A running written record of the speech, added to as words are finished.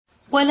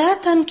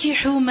وَلَا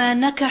تَنْكِحُوا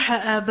مَا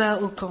نَكَحَ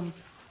آبَاؤُكُمْ.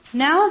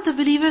 Now the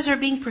believers are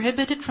being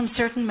prohibited from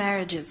certain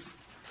marriages.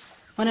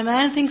 When a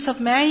man thinks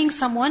of marrying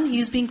someone,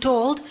 he's being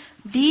told,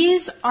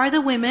 these are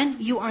the women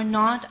you are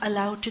not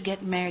allowed to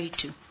get married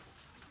to.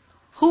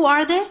 Who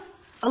are they?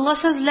 Allah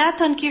says, لَا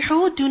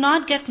تَنْكِحُوا, do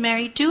not get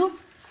married to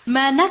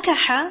مَا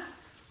نَكَحَ,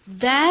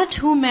 that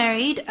who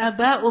married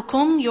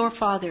آبَاؤُكُمْ, your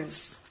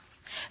fathers.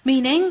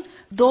 Meaning,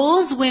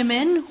 those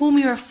women whom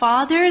your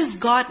fathers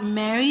got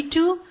married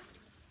to,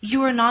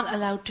 you are not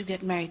allowed to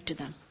get married to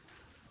them.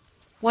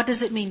 What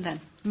does it mean then?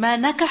 مَا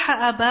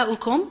نَكَحَ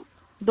آبَاؤُكُمْ,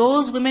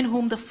 those women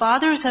whom the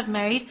fathers have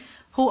married,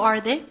 who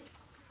are they?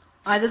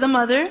 Either the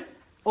mother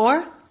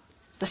or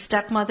the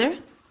stepmother,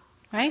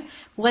 right?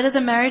 Whether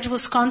the marriage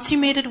was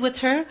consummated with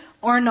her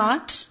or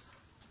not.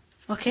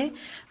 Okay?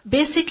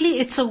 Basically,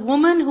 it's a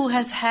woman who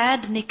has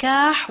had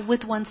nikah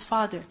with one's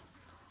father.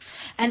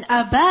 And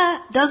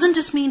aba doesn't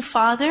just mean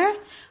father,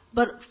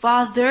 but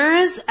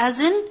fathers as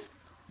in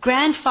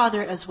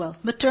grandfather as well.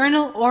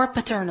 Maternal or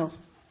paternal.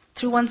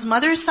 Through one's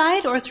mother's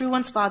side or through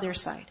one's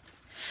father's side.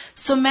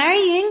 So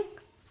marrying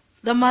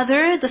the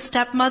mother, the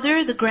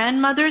stepmother, the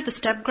grandmother, the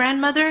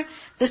step-grandmother,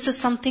 this is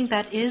something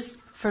that is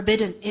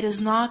forbidden. It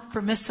is not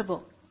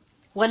permissible.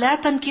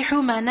 وَلَا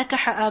تَنْكِحُوا مَا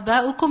نَكَحَ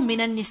آبَاؤُكُمْ مِنَ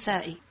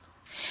النِّسَاءِ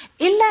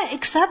إِلَّا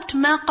except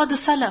مَا قَدْ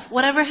سَلَفَ,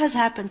 whatever has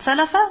happened.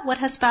 Salafa, what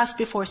has passed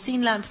before,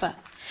 seen lamfa.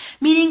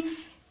 Meaning,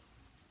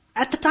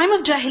 at the time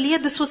of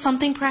Jahiliyyah, this was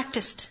something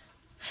practiced.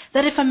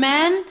 That if a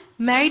man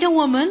married a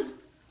woman,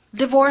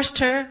 divorced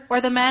her, or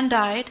the man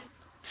died,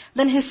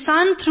 then his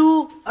son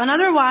through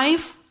another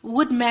wife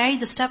would marry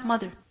the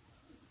stepmother.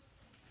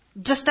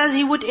 Just as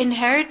he would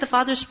inherit the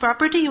father's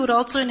property, he would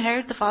also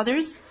inherit the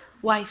father's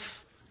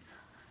wife.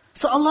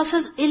 So Allah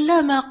says,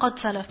 إِلَّا مَا قَدْ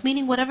سَلَفَ,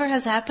 meaning whatever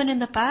has happened in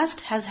the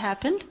past has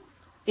happened.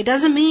 It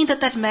doesn't mean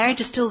that that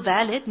marriage is still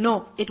valid.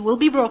 No, it will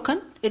be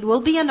broken. It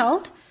will be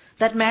annulled.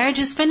 That marriage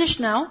is finished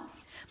now.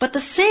 But the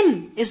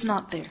sin is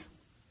not there.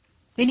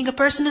 Meaning a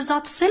person is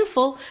not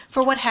sinful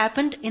for what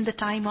happened in the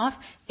time of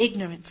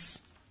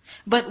ignorance.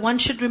 But one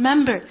should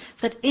remember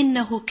that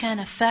إِنَّهُ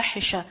كَانَ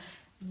فَاحِشًا.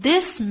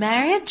 This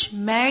marriage,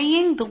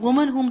 marrying the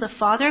woman whom the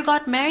father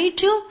got married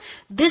to,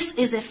 this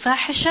is a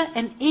fahisha,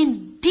 an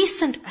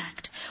indecent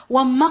act.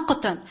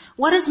 وَمَقْتًا.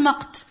 What is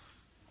maqt?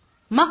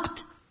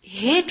 Maqt,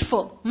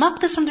 hateful.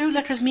 Maqt is from the root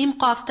letters mim,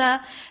 qaf,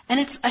 ta, and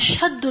it's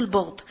ashaddul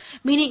bughd,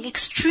 meaning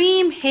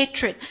extreme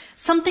hatred.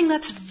 Something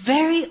that's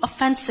very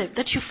offensive,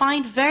 that you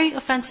find very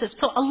offensive.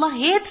 So Allah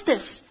hates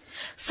this.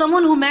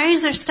 Someone who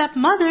marries their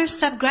stepmother,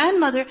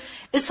 step-grandmother,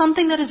 is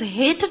something that is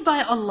hated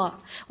by Allah.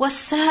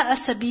 وَسَاءَ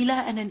سَبِيلًا,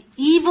 and an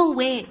evil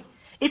way.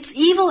 It's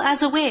evil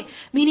as a way,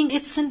 meaning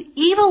it's an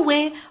evil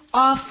way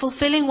of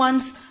fulfilling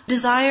one's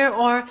desire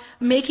or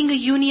making a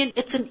union.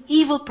 It's an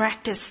evil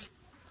practice.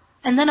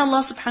 And then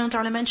Allah subhanahu wa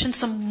ta'ala mentioned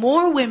some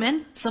more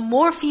women, some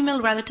more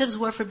female relatives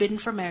who are forbidden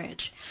for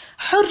marriage.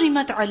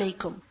 حُرِّمَتْ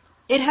عَلَيْكُمْ.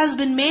 It has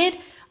been made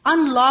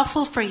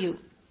unlawful for you.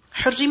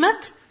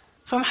 حُرِّمَتْ,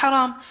 from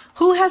haram.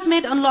 Who has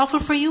made unlawful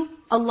for you?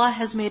 Allah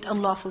has made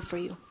unlawful for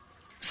you.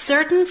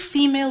 Certain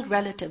female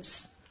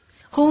relatives,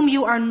 whom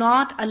you are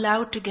not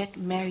allowed to get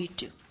married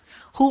to.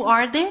 Who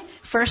are they?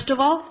 First of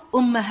all,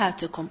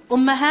 ummahatukum.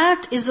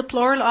 Ummahat is the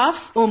plural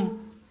of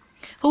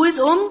Who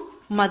is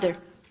Mother.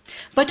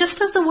 But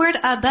just as the word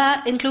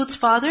aba includes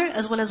father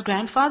as well as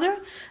grandfather,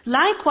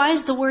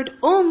 likewise the word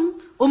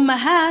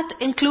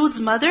ummahat includes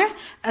mother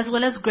as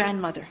well as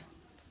grandmother.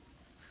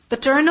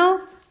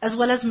 Paternal as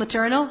well as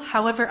maternal,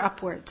 however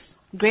upwards.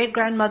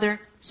 Great-grandmother,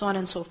 so on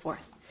and so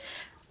forth.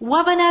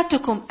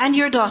 وَبَنَاتُكُمْ, and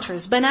your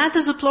daughters. Banat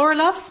is a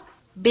plural of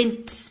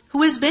bint.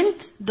 Who is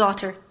bint?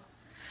 Daughter.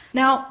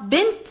 Now,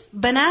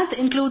 banat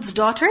includes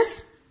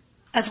daughters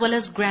as well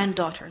as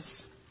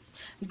granddaughters.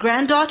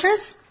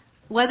 Granddaughters,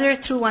 whether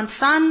through one's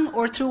son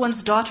or through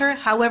one's daughter,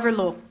 however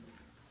low.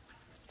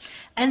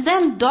 And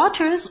then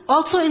daughters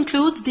also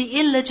includes the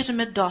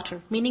illegitimate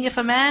daughter. Meaning if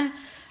a man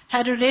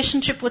had a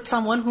relationship with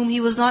someone whom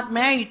he was not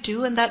married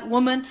to, and that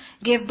woman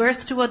gave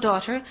birth to a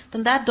daughter,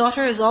 then that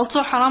daughter is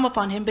also haram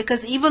upon him,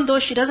 because even though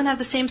she doesn't have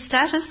the same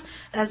status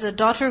as a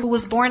daughter who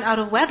was born out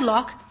of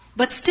wedlock,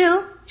 but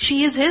still,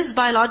 she is his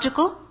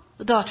biological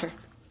daughter.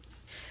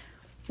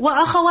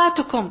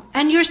 وَأَخَوَاتُكُمْ,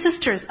 and your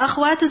sisters.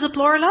 Akhwat is a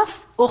plural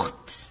of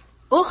ukht.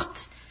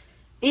 Ukht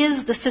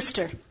is the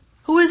sister.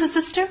 Who is a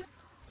sister?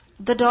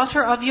 The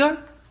daughter of your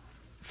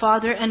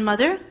father and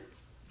mother.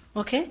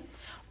 Okay?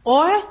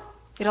 Or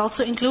it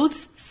also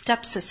includes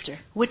stepsister,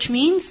 which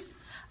means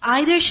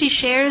either she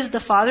shares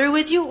the father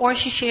with you or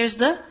she shares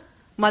the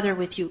mother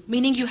with you.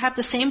 Meaning you have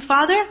the same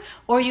father,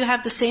 or you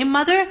have the same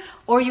mother,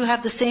 or you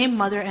have the same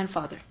mother and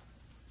father.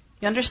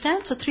 You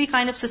understand? So 3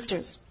 kinds of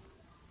sisters.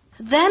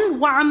 Then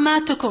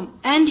وَعَمَّاتُكُمْ,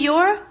 and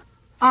your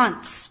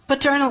aunts,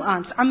 paternal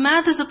aunts.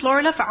 Ammat is a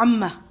plural of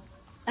amma.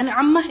 And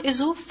amma is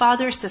who?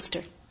 Father's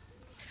sister.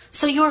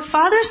 So your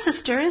father's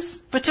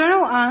sisters,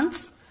 paternal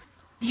aunts,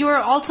 you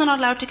are also not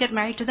allowed to get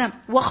married to them.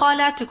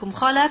 وَخَالَاتُكُمْ.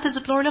 Khalat is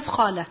a plural of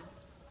khala.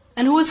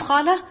 And who is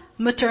khala?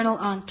 Maternal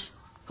aunt.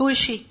 Who is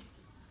she?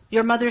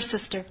 Your mother's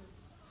sister.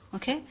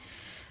 Okay?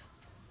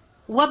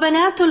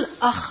 وَبَنَاتُ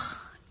الْأَخْ,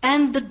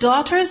 and the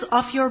daughters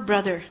of your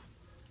brother.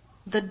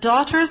 The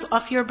daughters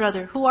of your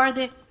brother. Who are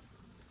they?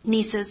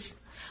 Nieces.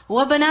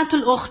 وَبَنَاتُ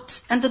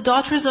الْأُخْتِ, and the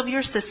daughters of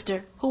your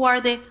sister. Who are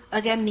they?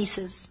 Again,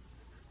 nieces.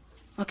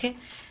 Okay?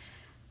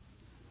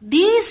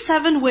 These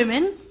 7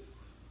 women,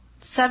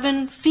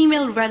 7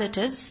 female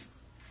relatives,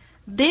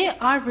 they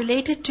are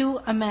related to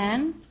a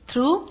man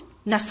through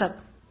nasab,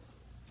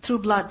 through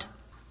blood.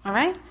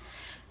 Alright?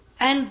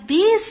 And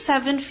these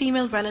 7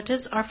 female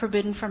relatives are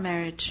forbidden for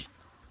marriage.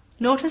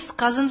 Notice,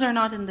 cousins are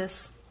not in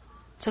this.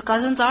 So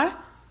cousins are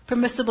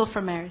permissible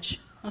for marriage.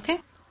 Okay?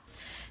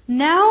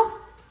 Now,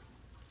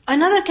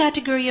 another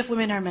category of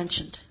women are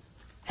mentioned.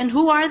 And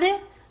who are they?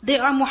 They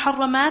are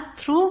muharramat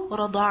through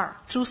radar,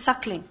 through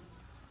suckling,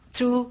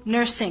 through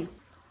nursing.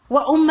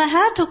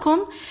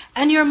 وَأُمَّهَاتُكُمْ,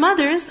 and your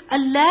mothers,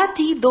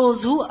 allati,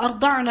 those who,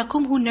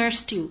 arda'nakum, who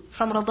nursed you.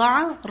 From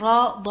rada'a,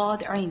 ra,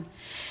 dad, ain.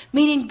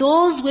 Meaning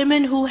those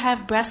women who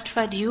have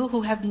breastfed you,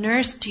 who have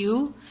nursed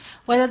you,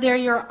 whether they're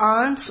your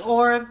aunts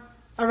or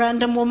a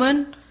random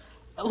woman,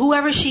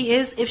 whoever she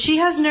is, if she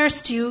has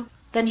nursed you,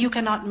 then you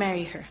cannot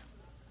marry her.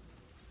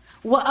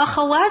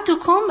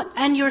 وَأَخَوَاتُكُمْ,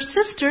 and your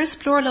sisters,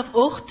 plural of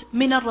ukht,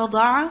 min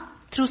al-rada'a,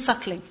 through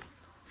suckling.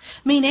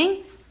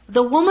 Meaning,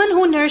 the woman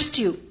who nursed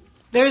you,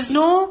 there is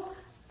no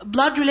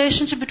blood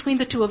relationship between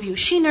the two of you.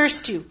 She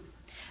nursed you.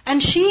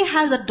 And she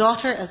has a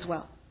daughter as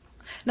well.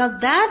 Now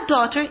that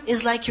daughter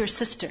is like your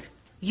sister.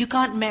 You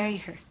can't marry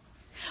her.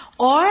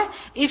 Or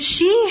if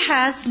she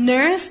has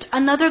nursed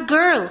another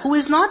girl who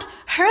is not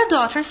her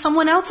daughter,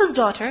 someone else's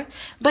daughter,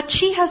 but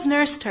she has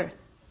nursed her.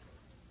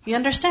 You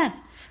understand?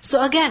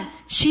 So again,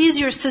 she is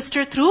your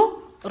sister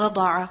through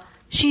rada'a.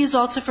 She is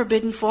also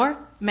forbidden for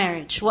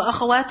marriage.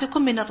 وَأَخَوَاتُكُمْ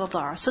مِنَ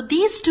الرَّضَاعَةِ. So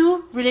these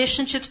 2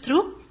 relationships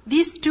through,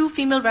 these 2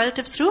 female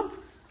relatives through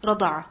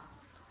rada'a.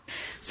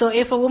 So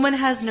if a woman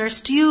has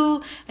nursed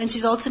you, and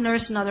she's also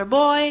nursed another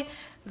boy,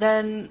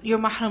 then you're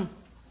mahram.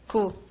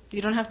 Cool.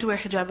 You don't have to wear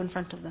hijab in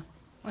front of them.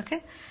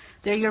 Okay?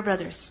 They're your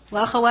brothers.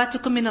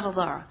 وَأَخَوَاتُكُمْ مِنَ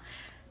الرَّضَاعَةِ.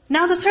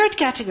 Now the third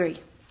category,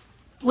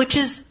 which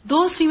is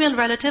those female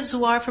relatives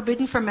who are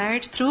forbidden for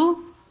marriage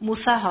through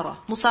musahara.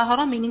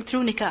 Musahara meaning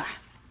through nikah.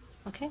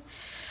 Okay?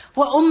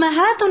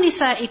 وَأُمَّهَاتُ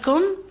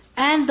نِسَائِكُمْ,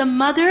 and the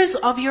mothers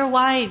of your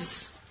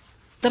wives.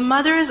 The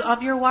mothers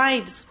of your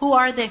wives. Who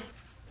are they?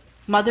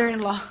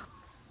 Mother-in-law.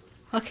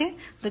 Okay?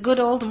 The good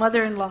old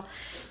mother-in-law.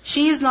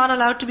 She is not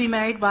allowed to be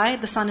married by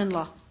the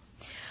son-in-law.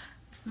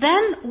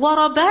 Then,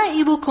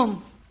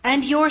 وَرَبَائِبُكُمْ,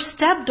 and your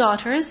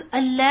stepdaughters,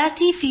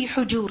 allati fi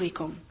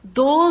hujurikum,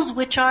 those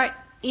which are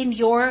in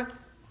your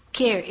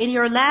care, in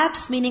your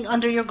laps, meaning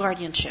under your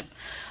guardianship.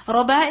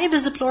 Raba'ib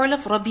is a plural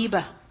of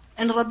rabiba.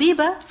 And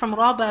rabiba, from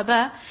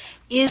rababa,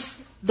 is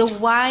the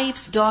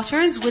wife's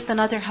daughters with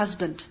another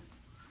husband.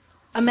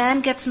 A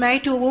man gets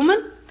married to a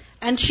woman,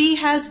 and she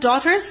has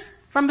daughters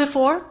from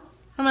before,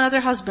 from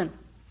another husband.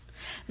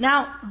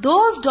 Now,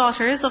 those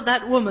daughters of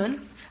that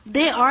woman,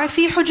 they are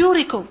fi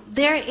hujurikum.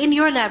 They're in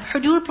your lap.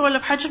 Hujur, plural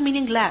of hajr,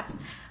 meaning lap.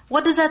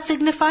 What does that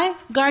signify?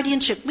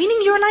 Guardianship. Meaning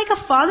you're like a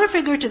father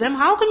figure to them.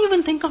 How can you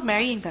even think of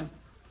marrying them?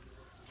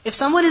 If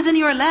someone is in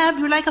your lap,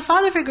 you're like a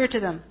father figure to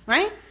them,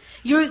 right?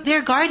 You're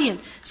their guardian.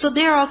 So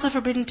they are also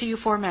forbidden to you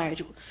for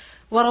marriage.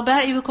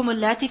 وَرَبَائِبُكُمُ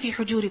اللَّاتِ فِي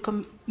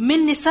حُجُورِكُمْ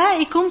مِن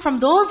نِسَائِكُمْ, from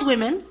those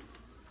women,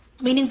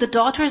 meaning the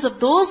daughters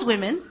of those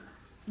women,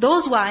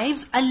 those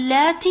wives,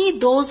 allati,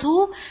 those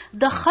who,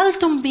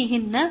 dakhaltum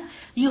bihinna,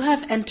 you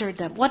have entered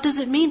them. What does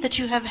it mean? That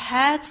you have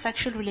had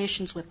sexual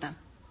relations with them.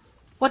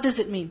 What does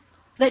it mean?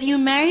 That you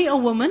marry a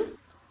woman,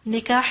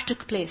 nikah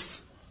took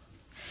place.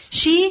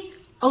 She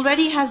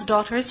already has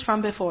daughters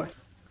from before.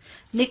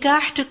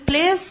 Nikah took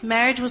place,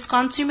 marriage was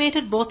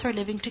consummated, both are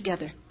living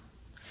together.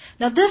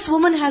 Now this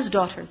woman has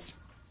daughters.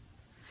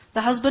 The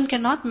husband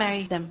cannot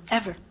marry them,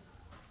 ever.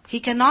 He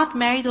cannot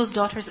marry those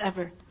daughters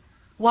ever.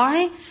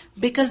 Why?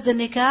 Because the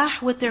nikah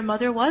with their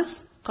mother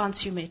was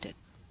consummated.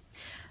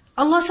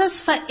 Allah says,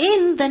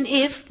 فَإِن, then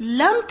if,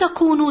 لَمْ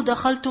تَكُونُوا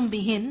دَخَلْتُمْ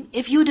بِهِنْ,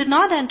 if you did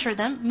not enter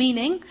them,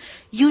 meaning,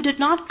 you did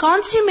not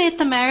consummate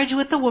the marriage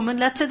with the woman,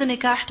 let's say the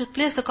nikah took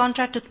place, the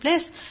contract took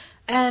place,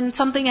 and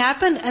something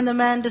happened, and the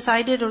man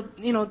decided, or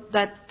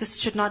that this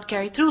should not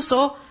carry through,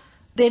 so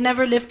they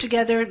never lived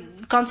together,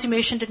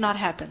 consummation did not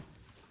happen.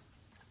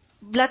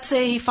 Let's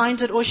say he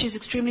finds that, she's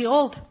extremely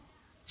old.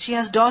 She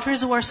has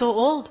daughters who are so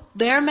old.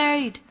 They are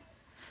married.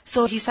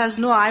 So he says,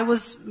 no, I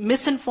was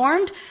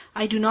misinformed.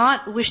 I do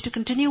not wish to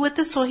continue with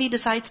this. So he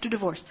decides to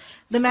divorce.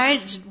 The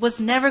marriage was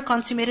never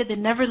consummated. They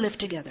never lived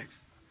together.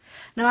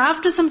 Now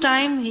after some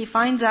time, he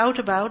finds out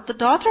about the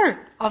daughter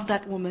of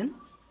that woman.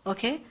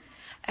 Okay?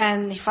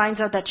 And he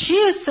finds out that she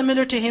is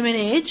similar to him in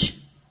age.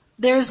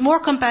 There is more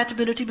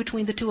compatibility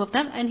between the two of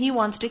them. And he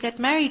wants to get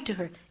married to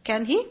her.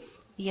 Can he?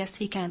 Yes,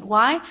 he can.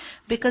 Why?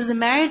 Because the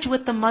marriage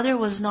with the mother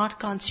was not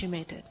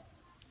consummated.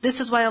 This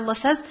is why Allah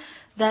says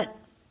that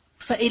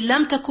فَإِن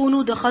لَمْ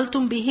تَكُونُوا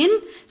دَخَلْتُمْ بِهِنْ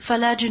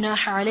فَلَا جُنَاحَ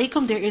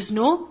عَلَيْكُمْ, there is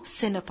no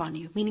sin upon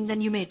you. Meaning then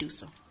you may do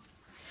so.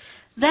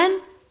 Then,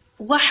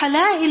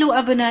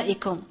 وَحَلَائِلُ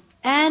أَبْنَائِكُمْ,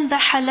 and the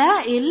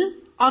halail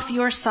of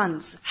your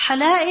sons.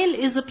 Halail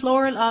is the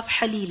plural of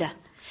halila.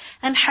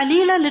 And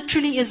halila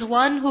literally is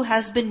one who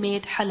has been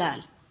made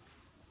halal.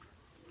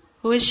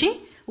 Who is she?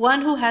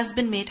 One who has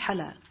been made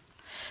halal.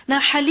 Now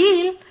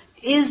halil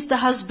is the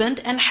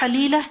husband and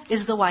halila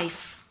is the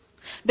wife.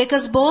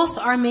 Because both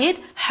are made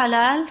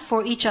halal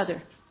for each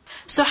other.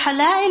 So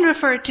halail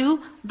refer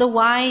to the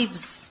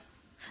wives.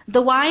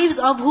 The wives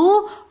of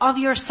who? Of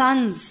your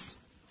sons.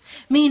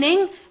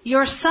 Meaning,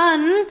 your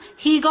son,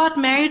 he got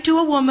married to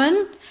a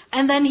woman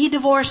and then he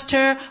divorced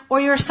her,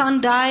 or your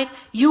son died.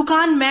 You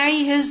can't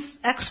marry his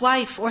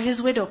ex-wife or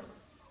his widow.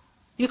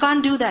 You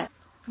can't do that.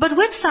 But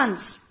which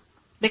sons?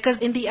 Because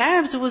in the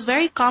Arabs, it was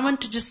very common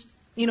to just,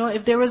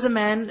 if there was a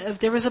man, if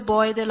there was a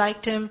boy, they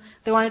liked him,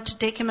 they wanted to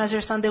take him as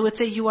their son, they would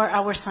say, you are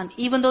our son.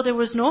 Even though there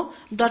was no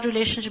blood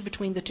relationship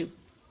between the two.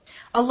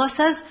 Allah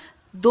says,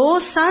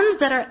 those sons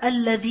that are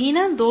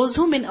alladhina, those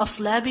who min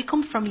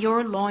aslabikum, from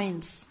your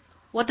loins.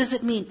 What does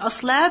it mean?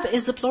 Aslab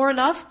is the plural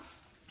of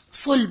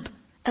sulb.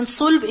 And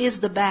sulb is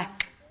the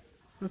back.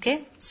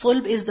 Okay?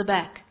 Sulb is the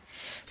back.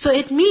 So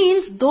it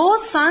means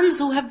those sons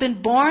who have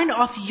been born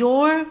of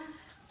your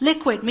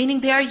liquid, meaning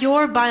they are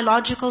your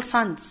biological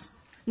sons.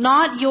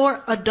 Not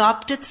your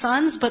adopted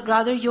sons, but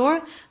rather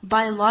your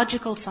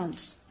biological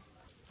sons.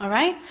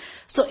 Alright?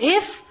 So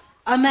if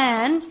a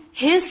man,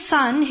 his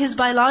son, his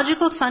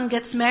biological son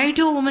gets married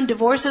to a woman,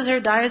 divorces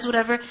her, dies,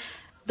 whatever,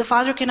 the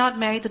father cannot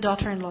marry the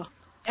daughter-in-law.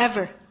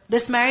 Ever.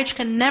 This marriage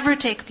can never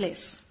take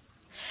place.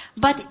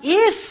 But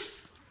if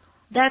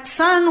that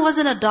son was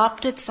an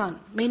adopted son,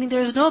 meaning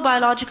there is no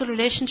biological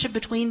relationship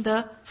between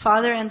the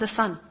father and the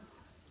son.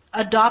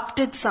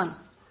 Adopted son.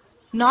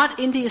 Not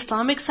in the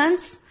Islamic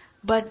sense,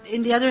 but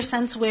in the other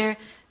sense where,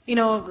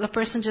 the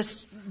person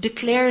just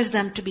declares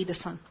them to be the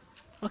son.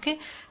 Okay?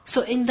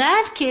 So in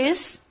that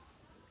case,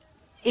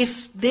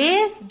 if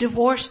they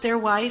divorce their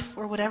wife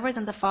or whatever,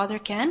 then the father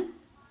can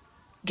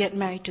get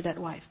married to that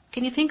wife.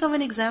 Can you think of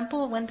an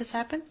example of when this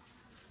happened?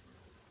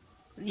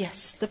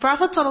 Yes. The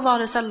Prophet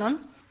ﷺ,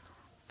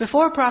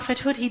 before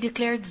prophethood, he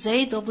declared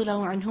Zayd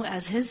radhiyallahu anhu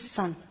as his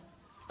son.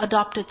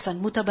 Adopted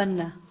son,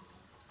 mutabanna.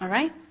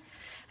 Alright?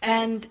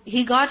 And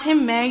he got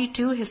him married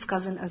to his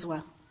cousin as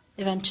well,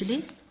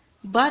 eventually.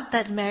 But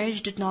that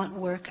marriage did not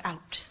work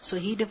out. So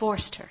he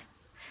divorced her.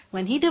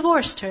 When he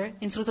divorced her,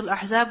 in Surah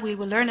Al-Ahzab we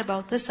will learn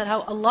about this, that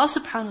how Allah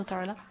subhanahu wa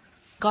ta'ala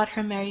got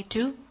her married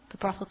to the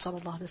Prophet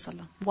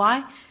ﷺ.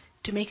 Why?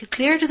 To make it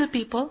clear to the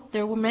people,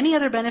 there were many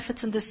other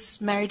benefits in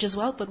this marriage as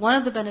well, but one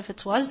of the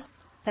benefits was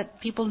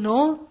that people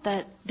know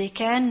that they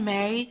can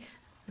marry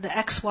the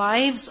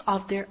ex-wives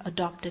of their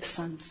adopted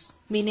sons.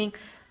 Meaning,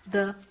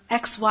 the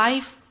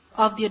ex-wife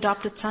of the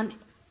adopted son,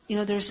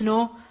 there's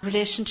no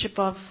relationship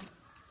of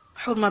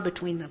hurma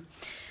between them.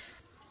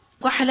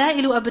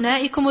 وَحَلَائِلُ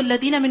أَبْنَائِكُمُ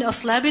الَّذِينَ مِنْ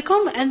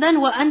أَصْلَابِكُمْ, and then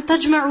وَأَن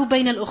تَجْمَعُوا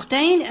بَيْنَ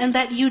الْأُخْتَيْنِ, and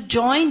that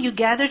you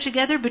gather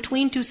together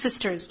between two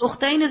sisters.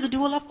 Ukhtayn is a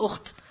dual of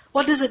ukht.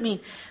 What does it mean?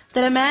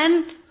 That a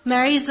man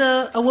marries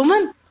a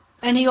woman,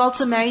 and he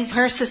also marries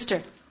her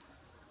sister.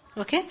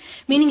 Okay?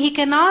 Meaning he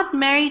cannot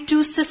marry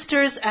two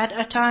sisters at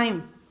a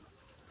time.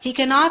 He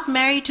cannot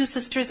marry two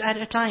sisters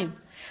at a time.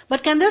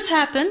 But can this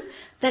happen,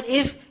 that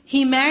if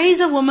he marries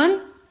a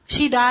woman,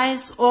 she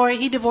dies, or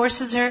he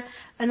divorces her,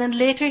 and then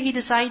later he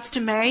decides to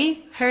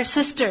marry her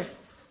sister?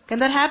 Can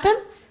that happen?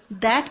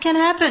 That can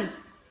happen.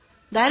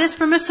 That is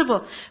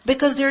permissible.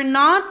 Because they're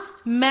not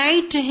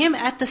married to him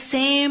at the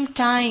same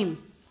time.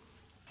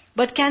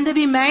 But can they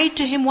be married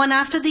to him one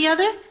after the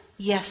other?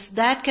 Yes,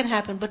 that can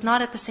happen, but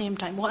not at the same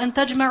time. وَأَن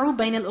تَجْمَعُوا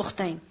بَيْنَ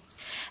الْأُخْتَيْنِ.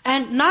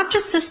 And not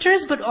just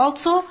sisters, but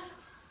also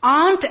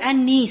aunt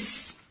and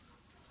niece.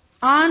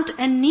 Aunt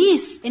and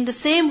niece in the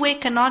same way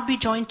cannot be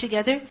joined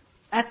together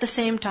at the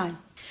same time.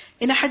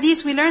 In a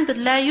hadith we learned that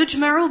لا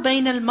يجمع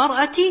بين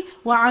المرأة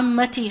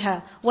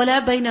وعمتها ولا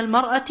بين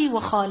المرأة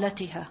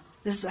وخالتها.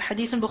 This is a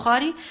hadith in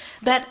Bukhari,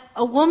 that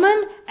a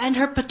woman and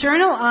her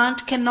paternal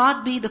aunt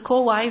cannot be the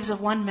co-wives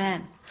of one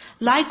man.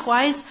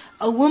 Likewise,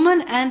 a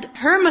woman and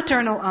her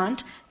maternal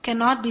aunt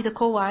cannot be the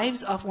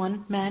co-wives of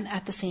one man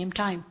at the same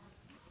time.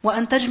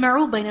 وَأَن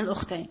تَجْمَعُوا بَيْنَ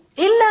الْأُخْتَيْنِ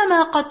إِلَّا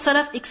مَا قَدْ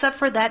سَلَفْ, except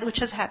for that which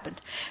has happened.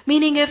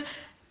 Meaning, if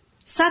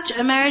such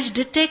a marriage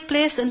did take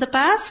place in the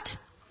past,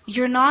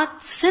 you're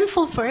not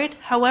sinful for it.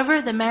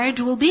 However, the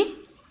marriage will be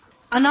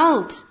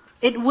annulled.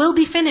 It will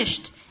be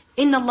finished.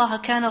 إِنَّ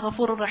اللَّهَ كَانَ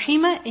غَفُورًا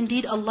رَحِيمًا.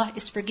 Indeed, Allah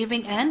is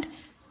forgiving and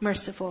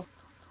merciful.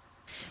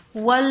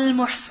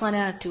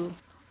 وَالْمُحْصَنَاتُ.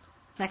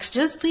 Next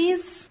juz,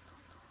 please.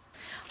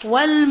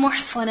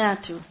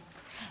 وَالْمُحْصَنَاتُ.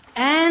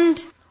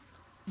 And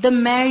the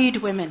married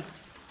women.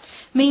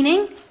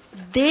 Meaning,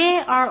 they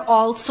are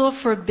also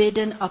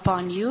forbidden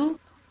upon you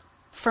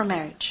for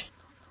marriage.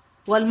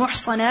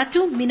 وَالْمُحْصَنَاتُ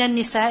مِنَ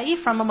النِّسَاءِ,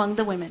 from among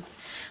the women.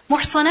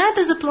 Muhsanat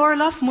is a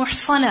plural of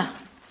muhsana.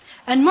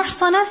 And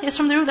muhsana is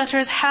from the root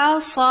letters ha,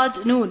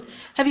 sad, noon.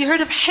 Have you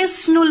heard of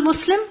Hisnul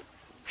Muslim?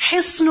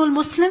 Hisnul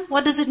Muslim,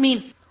 what does it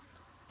mean?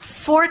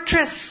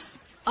 Fortress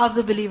of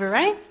the believer,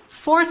 right?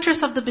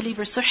 Fortress of the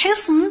believer. So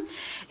Hisn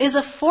is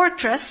a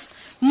fortress.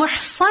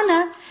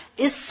 Muhsana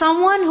is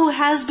someone who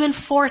has been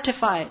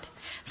fortified.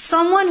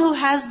 Someone who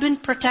has been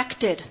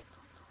protected.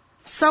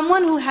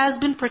 Someone who has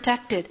been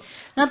protected.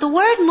 Now the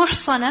word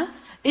muhsana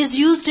is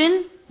used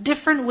in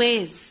different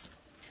ways.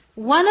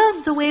 One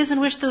of the ways in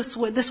which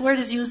this word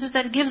is used is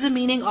that it gives a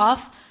meaning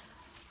of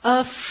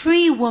a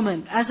free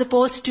woman as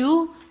opposed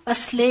to a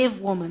slave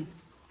woman.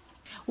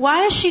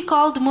 Why is she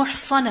called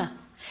muhsana?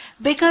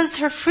 Because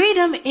her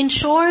freedom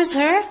ensures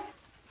her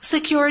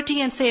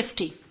security and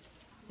safety.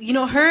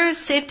 Her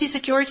safety,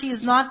 security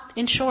is not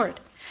ensured.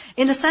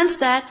 In the sense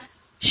that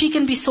she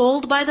can be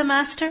sold by the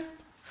master.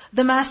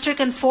 The master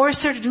can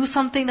force her to do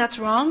something that's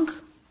wrong.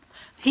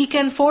 He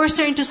can force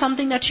her into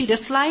something that she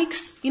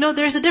dislikes.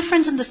 There's a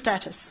difference in the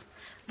status.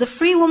 The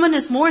free woman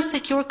is more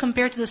secure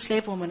compared to the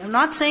slave woman. I'm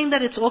not saying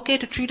that it's okay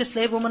to treat a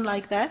slave woman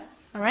like that.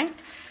 Alright?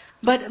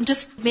 But I'm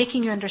just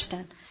making you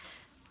understand.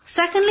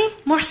 Secondly,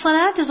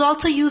 muhsanat is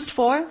also used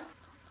for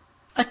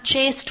a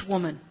chaste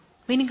woman.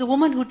 Meaning a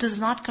woman who does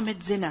not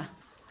commit zina.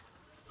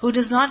 Who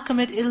does not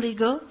commit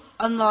illegal,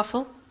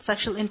 unlawful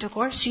sexual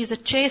intercourse. She is a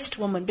chaste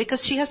woman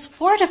because she has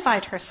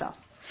fortified herself.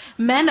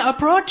 Men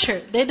approach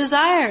her, they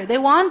desire her, they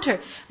want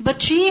her.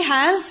 But she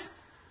has,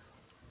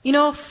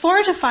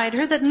 fortified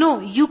her that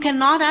no, you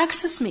cannot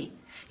access me.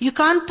 You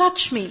can't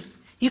touch me.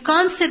 You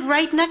can't sit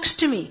right next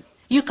to me.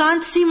 You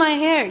can't see my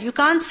hair. You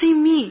can't see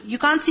me. You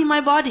can't see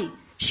my body.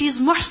 She's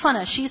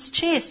muhsana, she's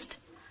chaste.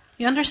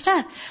 You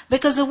understand?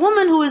 Because a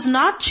woman who is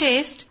not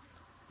chaste,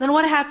 then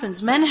what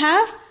happens? Men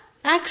have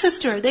access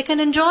to her. They can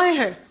enjoy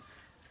her.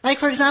 Like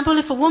for example,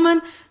 if a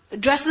woman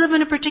dresses up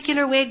in a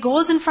particular way,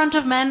 goes in front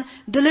of men,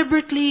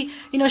 deliberately,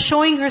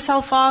 showing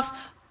herself off,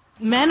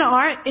 men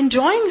are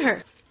enjoying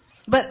her.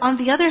 But on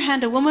the other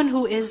hand, a woman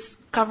who is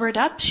covered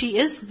up, she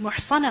is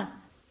muhsana.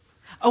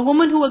 A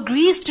woman who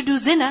agrees to do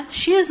zina,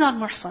 she is not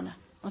muhsana.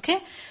 Okay?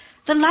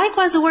 Then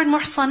likewise the word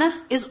muhsana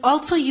is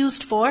also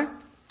used for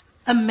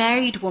a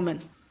married woman.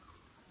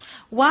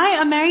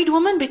 Why a married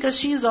woman? Because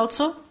she is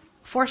also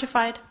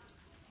fortified.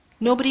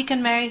 Nobody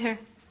can marry her.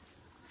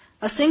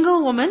 A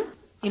single woman,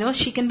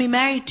 she can be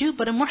married too,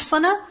 but a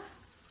muhsana,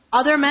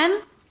 other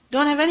men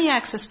don't have any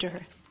access to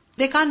her.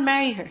 They can't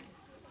marry her.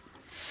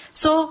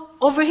 So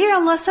over here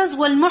Allah says,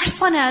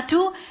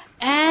 وَالْمُحْصَنَاتُ,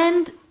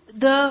 and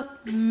the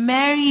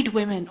married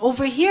women.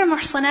 Over here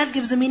muhsanat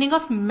gives the meaning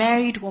of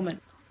married woman.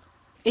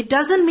 It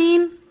doesn't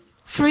mean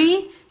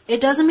free,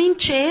 it doesn't mean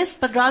chaste,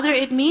 but rather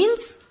it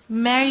means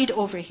married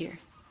over here.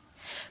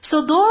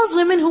 So those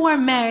women who are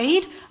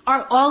married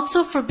are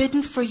also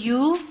forbidden for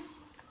you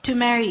to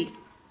marry.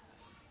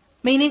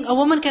 Meaning a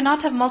woman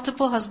cannot have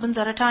multiple husbands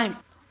at a time.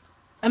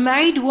 A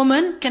married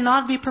woman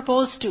cannot be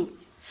proposed to.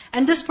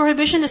 And this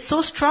prohibition is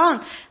so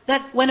strong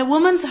that when a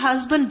woman's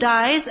husband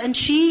dies and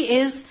she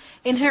is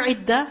in her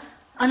iddah,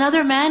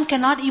 another man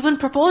cannot even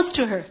propose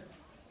to her.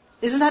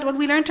 Isn't that what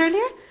we learned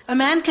earlier? A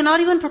man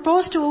cannot even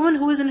propose to a woman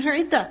who is in her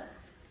iddah.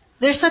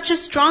 There's such a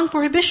strong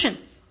prohibition.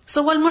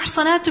 So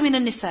وَالْمُحْصَنَاتُ مِنَ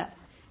النِّسَاءِ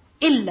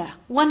إِلَّا,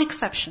 one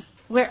exception,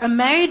 where a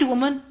married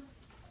woman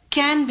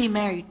can be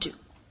married to.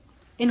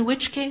 In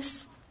which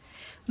case?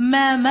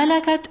 مَا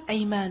مَلَكَتْ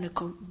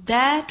أَيْمَانُكُمْ,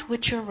 that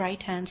which your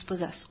right hands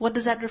possess. What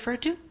does that refer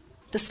to?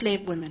 The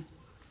slave women.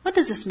 What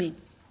does this mean?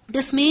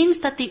 This means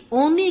that the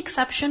only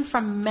exception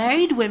from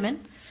married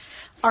women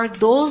are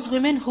those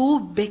women who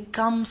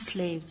become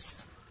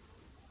slaves.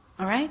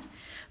 Alright?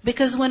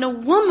 Because when a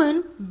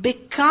woman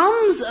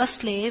becomes a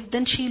slave,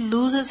 then she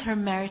loses her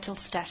marital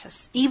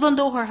status. Even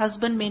though her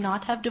husband may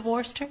not have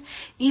divorced her,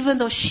 even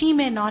though she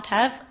may not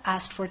have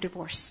asked for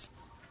divorce.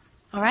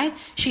 Alright?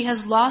 She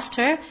has lost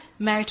her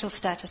marital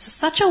status. So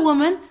such a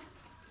woman,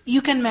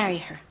 you can marry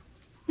her.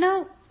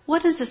 Now,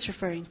 what is this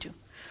referring to?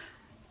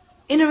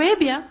 In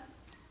Arabia,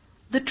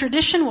 the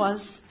tradition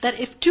was that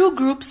if two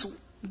groups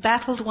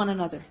battled one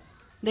another,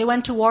 they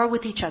went to war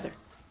with each other,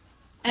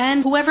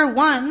 and whoever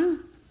won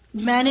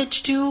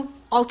managed to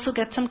also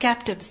get some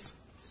captives,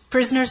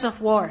 prisoners of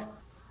war.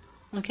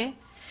 Okay?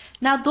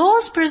 Now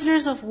those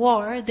prisoners of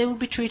war, they will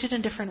be treated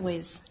in different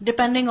ways,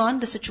 depending on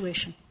the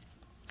situation.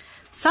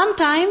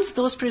 Sometimes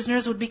those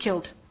prisoners would be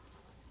killed.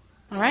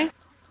 Alright?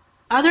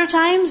 Other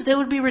times they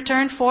would be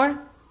returned for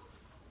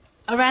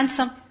a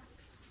ransom.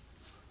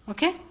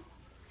 Okay?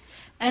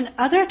 And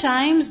other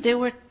times they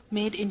were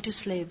made into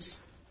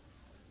slaves.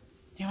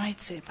 You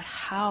might say, but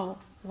how?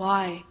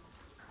 Why?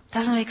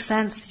 Doesn't make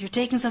sense. You're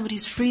taking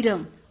somebody's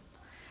freedom.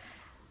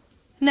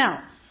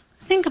 Now,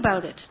 think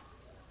about it.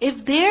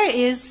 If there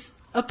is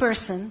a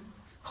person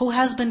who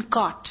has been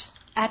caught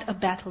at a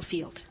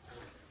battlefield,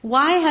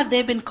 why have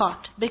they been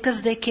caught?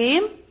 Because they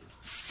came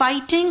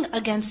fighting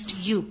against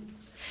you.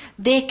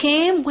 They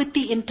came with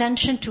the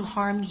intention to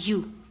harm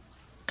you.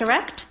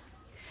 Correct?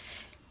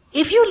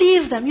 If you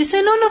leave them, you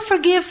say, no,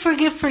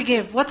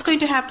 forgive. What's going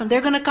to happen?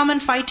 They're going to come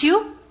and fight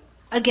you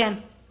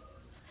again.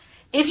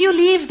 If you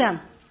leave them,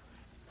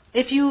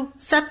 if you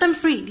set them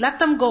free, let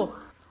them go,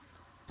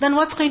 then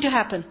what's going to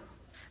happen?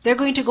 They're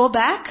going to go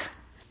back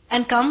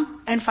and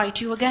come and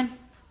fight you again.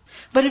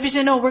 But if you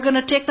say, no, we're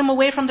going to take them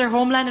away from their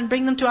homeland and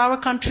bring them to our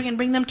country and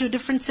bring them to a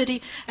different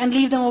city and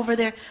leave them over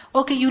there.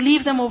 Okay, you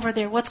leave them over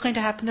there. What's going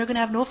to happen? They're going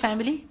to have no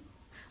family,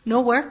 no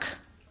work.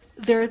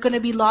 They're going to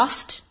be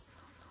lost.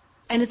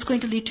 And it's going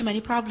to lead to many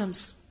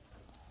problems.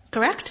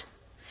 Correct?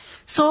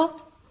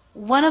 So,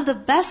 one of the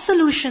best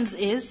solutions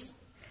is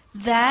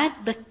that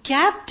the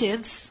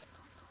captives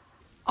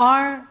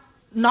are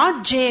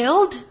not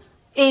jailed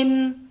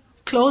in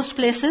closed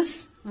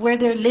places where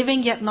they're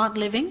living yet not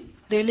living.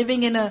 They're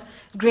living in a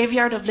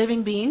graveyard of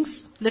living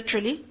beings,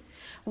 literally,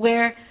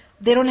 where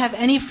they don't have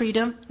any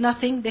freedom,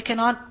 nothing. They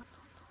cannot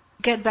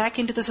get back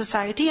into the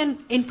society. And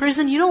in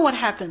prison, you know what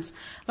happens.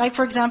 Like,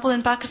 for example,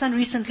 in Pakistan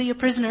recently, a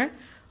prisoner,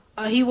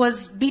 he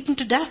was beaten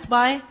to death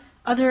by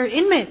other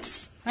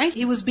inmates. Right?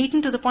 He was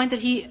beaten to the point that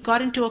he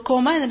got into a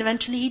coma and then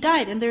eventually he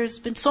died. And there's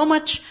been so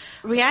much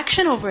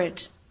reaction over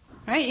it.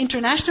 Right?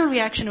 International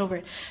reaction over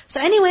it.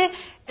 So anyway,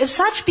 if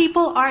such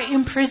people are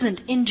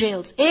imprisoned in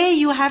jails, A,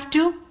 you have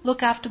to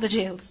look after the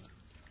jails.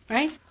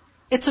 Right?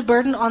 It's a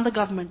burden on the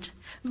government.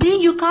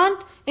 B, you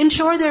can't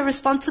ensure their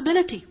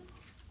responsibility.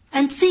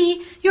 And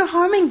C, you're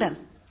harming them.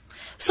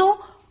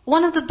 So,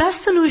 one of the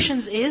best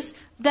solutions is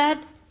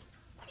that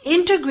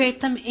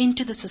integrate them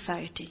into the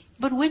society.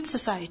 But which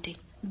society?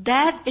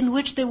 That in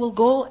which they will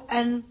go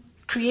and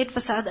create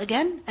fasad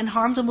again and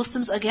harm the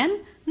Muslims again?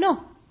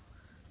 No.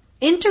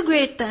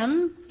 Integrate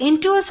them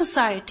into a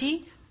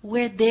society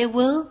where they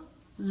will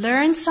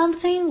learn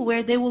something,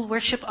 where they will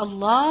worship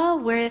Allah,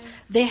 where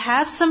they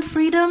have some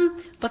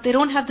freedom, but they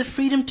don't have the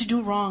freedom to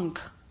do wrong.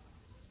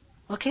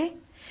 Okay?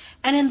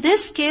 And in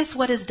this case,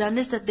 what is done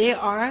is that they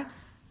are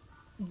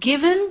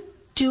given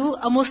to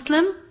a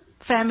Muslim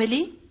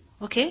family,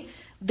 okay?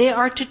 They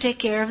are to take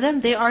care of them.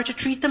 They are to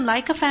treat them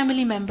like a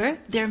family member.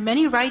 There are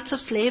many rights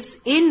of slaves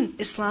in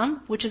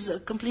Islam, which is a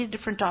completely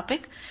different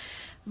topic.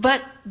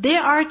 But they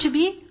are to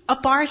be a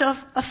part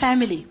of a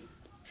family.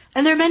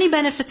 And there are many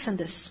benefits in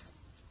this.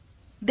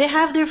 They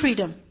have their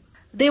freedom.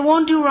 They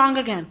won't do wrong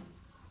again.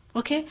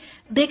 Okay?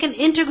 They can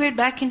integrate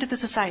back into the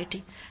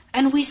society.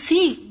 And we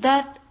see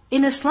that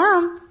in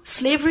Islam,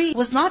 slavery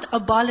was not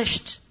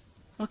abolished.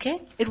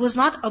 Okay? It was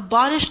not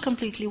abolished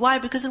completely. Why?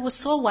 Because it was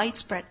so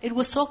widespread. It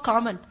was so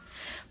common.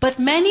 But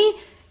many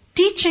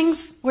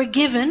teachings were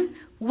given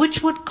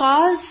which would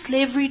cause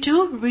slavery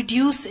to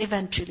reduce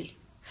eventually.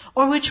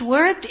 Or which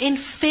worked in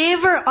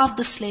favor of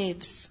the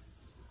slaves.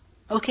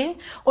 Okay?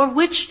 Or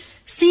which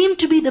seemed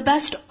to be the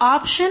best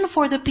option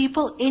for the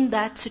people in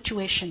that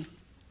situation.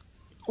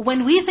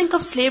 When we think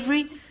of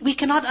slavery, we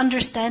cannot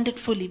understand it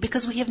fully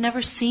because we have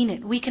never seen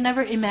it. We can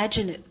never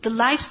imagine it. The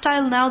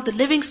lifestyle now, the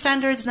living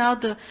standards now,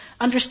 the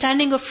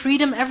understanding of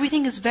freedom,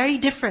 everything is very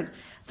different.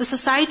 The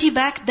society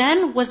back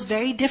then was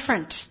very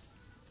different.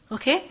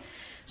 Okay?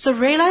 So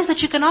realize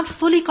that you cannot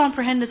fully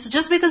comprehend it. So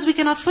just because we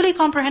cannot fully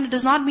comprehend it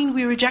does not mean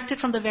we reject it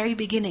from the very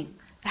beginning.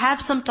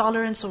 Have some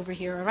tolerance over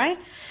here, alright?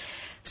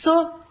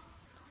 So,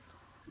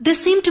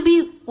 this seemed to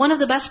be one of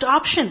the best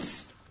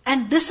options.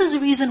 And this is the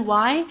reason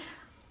why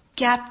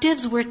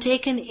captives were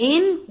taken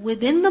in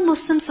within the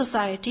Muslim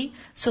society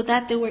so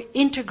that they were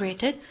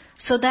integrated,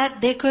 so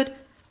that they could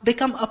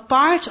become a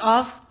part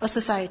of a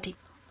society.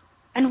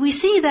 And we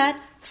see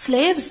that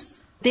slaves,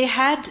 they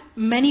had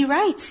many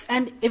rights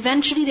and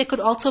eventually they could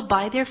also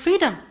buy their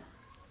freedom.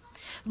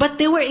 But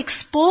they were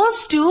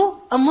exposed to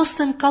a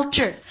Muslim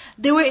culture.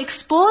 They were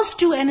exposed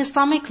to an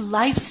Islamic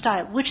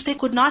lifestyle, which they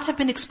could not have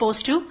been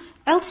exposed to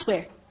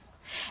elsewhere.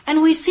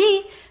 And we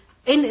see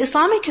in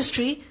Islamic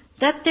history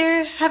that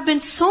there have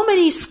been so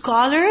many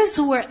scholars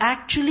who were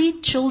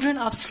actually children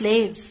of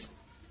slaves.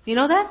 You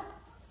know that?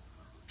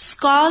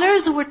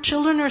 Scholars who were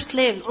children or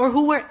slaves, or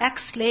who were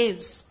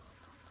ex-slaves.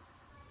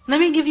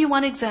 Let me give you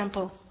one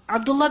example.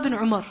 Abdullah bin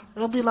Umar,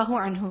 radiyallahu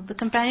anhu, the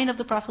companion of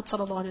the Prophet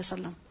sallallahu alaihi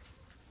wasallam.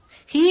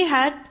 He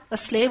had a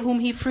slave whom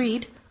he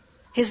freed.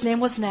 His name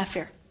was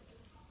Nafir.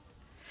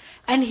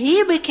 And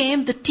he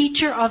became the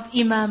teacher of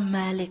Imam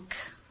Malik.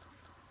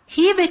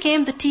 He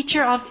became the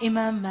teacher of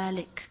Imam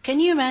Malik. Can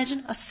you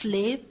imagine a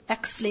slave,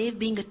 ex-slave,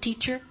 being a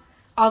teacher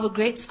of a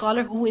great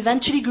scholar who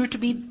eventually grew to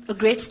be a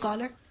great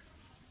scholar?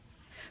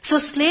 So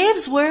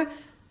slaves were,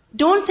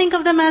 don't think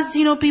of them as,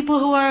 people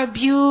who are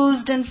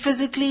abused and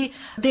physically,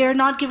 they're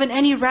not given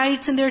any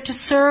rights and they're to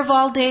serve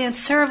all day and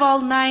serve all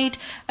night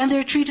and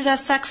they're treated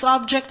as sex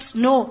objects.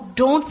 No,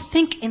 don't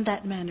think in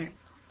that manner.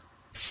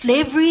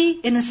 Slavery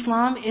in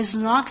Islam is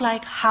not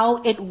like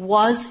how it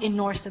was in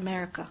North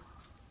America.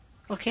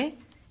 Okay?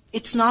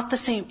 It's not the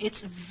same.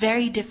 It's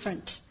very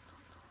different.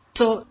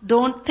 So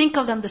don't think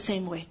of them the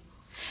same way.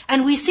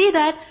 And we see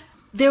that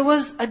there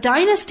was a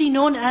dynasty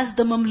known as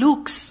the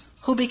Mamluks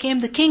who became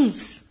the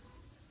kings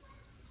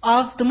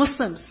of the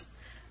Muslims.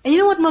 And you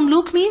know what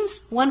Mamluk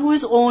means? One who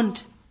is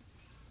owned.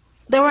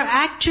 They were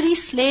actually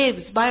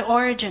slaves by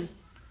origin.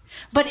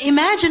 But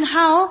imagine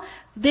how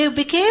they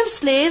became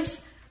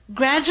slaves,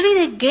 gradually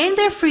they gained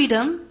their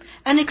freedom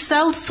and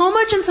excelled so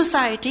much in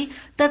society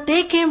that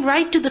they came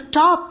right to the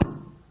top.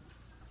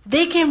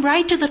 They came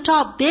right to the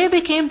top. They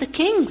became the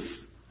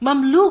kings.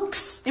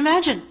 Mamluks.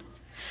 Imagine.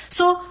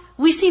 So,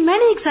 we see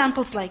many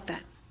examples like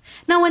that.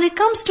 Now, when it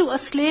comes to a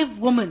slave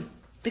woman,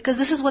 because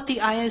this is what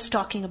the ayah is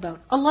talking about,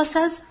 Allah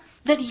says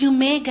that you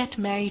may get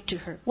married to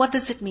her. What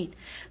does it mean?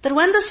 That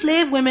when the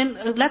slave women,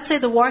 let's say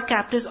the war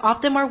captives,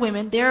 of them are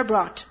women, they are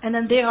brought, and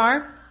then they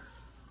are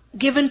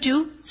given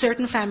to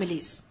certain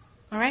families.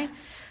 Alright?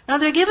 Now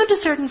they're given to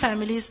certain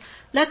families.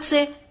 Let's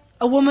say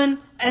a woman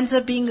ends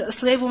up being a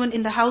slave woman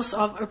in the house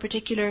of a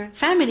particular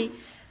family.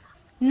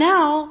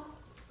 Now,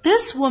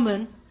 this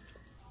woman,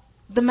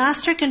 the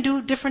master can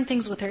do different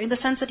things with her, in the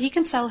sense that he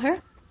can sell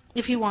her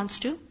if he wants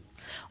to.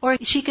 Or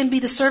she can be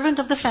the servant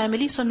of the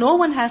family, so no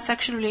one has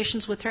sexual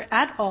relations with her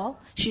at all.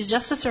 She's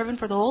just a servant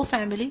for the whole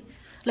family.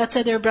 Let's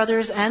say their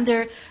brothers and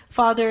their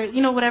father,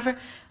 whatever.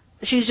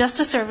 She's just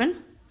a servant.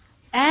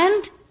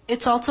 And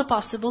it's also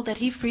possible that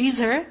he frees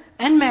her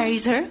and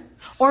marries her,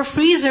 or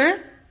frees her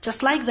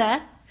just like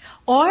that,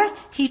 or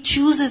he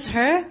chooses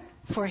her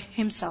for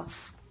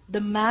himself.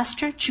 The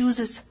master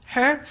chooses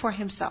her for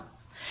himself.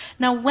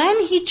 Now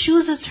when he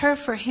chooses her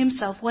for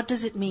himself, what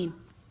does it mean?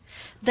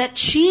 That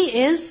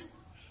she is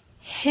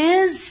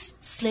his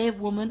slave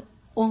woman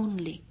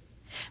only.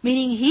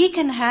 Meaning he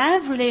can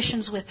have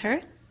relations with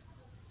her,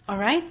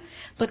 alright?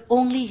 But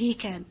only he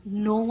can.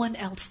 No one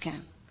else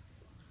can.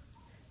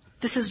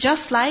 This is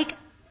just like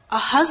a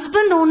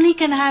husband only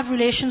can have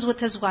relations with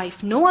his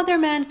wife. No other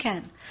man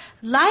can.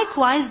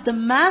 Likewise, the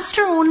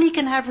master only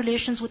can have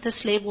relations with his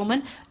slave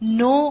woman.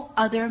 No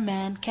other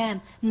man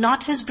can.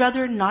 Not his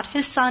brother, not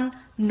his son.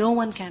 No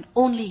one can.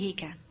 Only he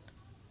can.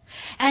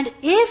 And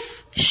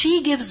if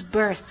she gives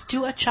birth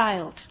to a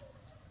child,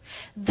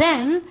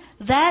 then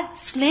that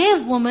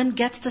slave woman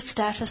gets the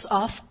status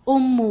of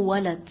Ummu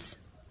Walad.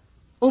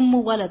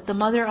 Ummu Walad, the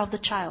mother of the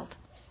child.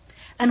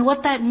 And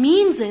what that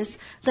means is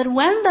that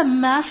when the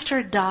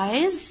master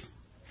dies,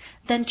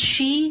 then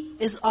she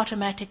is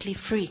automatically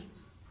free.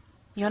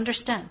 You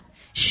understand?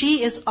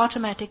 She is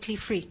automatically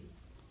free.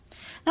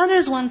 Now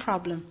there's one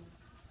problem.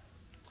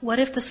 What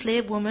if the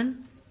slave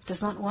woman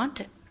does not want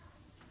it?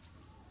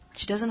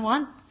 She doesn't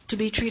want to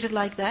be treated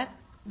like that.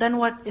 Then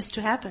what is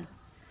to happen?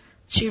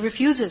 She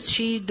refuses.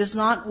 She does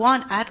not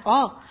want at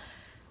all.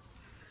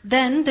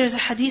 Then there's a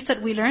hadith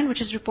that we learned, which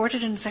is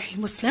reported in Sahih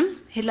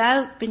Muslim.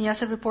 Hilal bin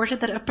Yasir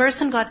reported that a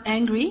person got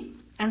angry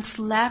and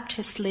slapped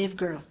his slave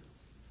girl.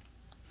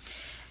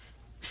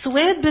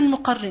 Suwaid bin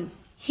Muqarrin,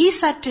 he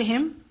said to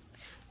him,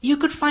 you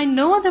could find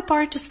no other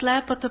part to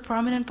slap but the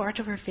prominent part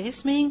of her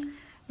face. Meaning,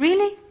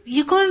 really?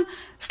 You couldn't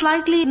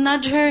slightly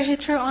nudge her,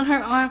 hit her on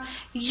her arm.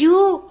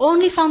 You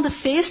only found the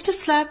face to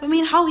slap?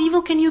 How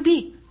evil can you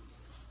be?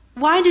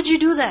 Why did you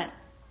do that?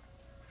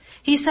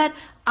 He said,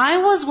 I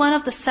was one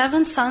of the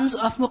 7 sons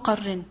of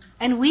Muqarrin,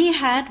 and we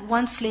had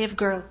one slave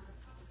girl.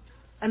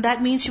 And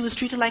that means she was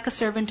treated like a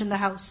servant in the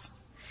house.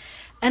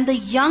 And the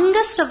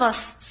youngest of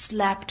us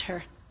slapped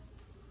her.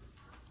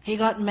 He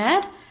got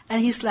mad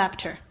and he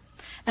slapped her.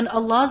 And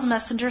Allah's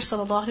Messenger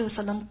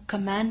ﷺ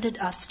commanded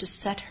us to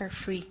set her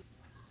free.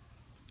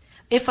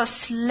 If a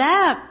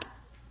slap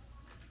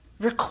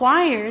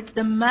required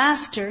the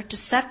master to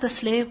set the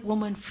slave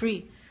woman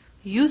free,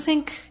 you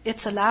think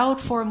it's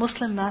allowed for a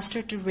Muslim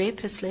master to rape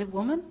his slave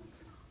woman?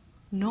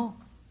 No,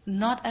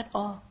 not at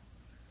all.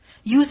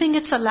 You think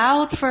it's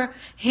allowed for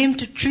him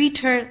to treat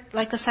her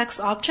like a sex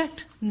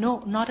object?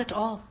 No, not at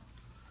all.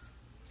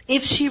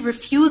 If she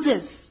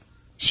refuses,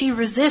 she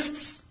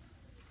resists,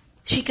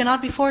 she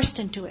cannot be forced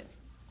into it.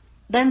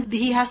 Then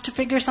he has to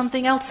figure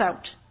something else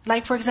out.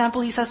 Like for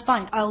example, he says,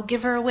 fine, I'll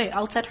give her away,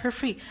 I'll set her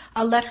free,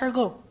 I'll let her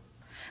go.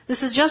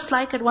 This is just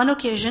like at one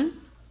occasion,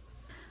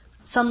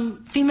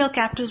 some female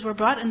captives were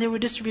brought and they were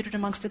distributed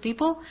amongst the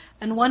people.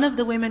 And one of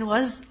the women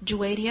was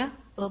Juwayriyah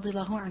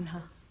radhiyallahu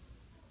anha.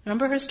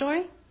 Remember her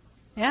story?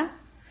 Yeah?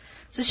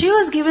 So she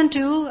was given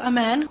to a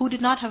man who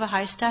did not have a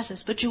high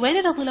status. But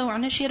Juwayriyah radhiyallahu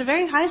anha, she had a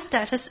very high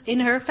status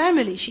in her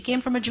family. She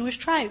came from a Jewish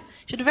tribe.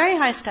 She had a very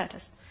high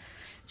status.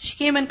 She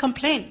came and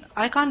complained,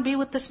 I can't be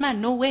with this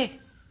man, no way.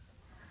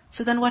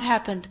 So then what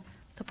happened?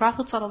 The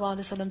Prophet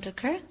ﷺ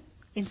took her,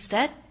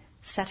 instead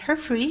set her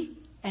free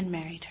and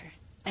married her.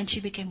 And she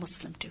became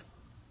Muslim too.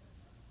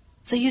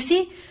 So you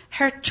see,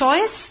 her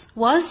choice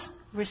was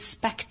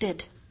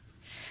respected.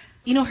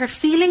 Her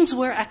feelings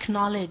were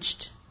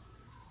acknowledged.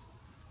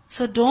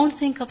 So don't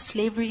think of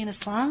slavery in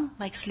Islam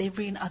like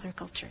slavery in other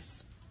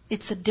cultures.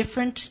 It's a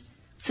different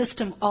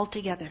system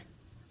altogether.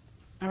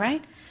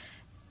 Alright?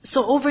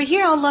 So over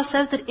here Allah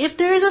says that if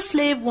there is a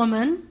slave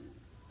woman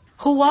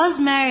who was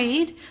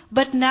married,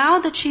 but now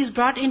that she's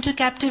brought into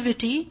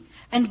captivity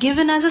and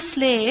given as a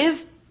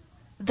slave,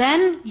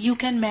 then you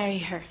can marry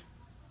her.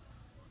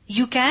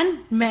 You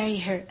can marry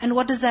her. And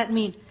what does that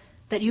mean?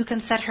 That you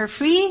can set her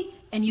free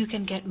and you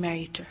can get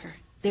married to her.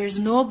 There is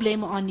no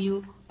blame on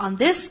you on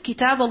this.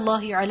 Kitab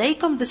Allahi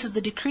alaykum. This is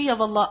the decree of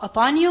Allah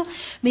upon you.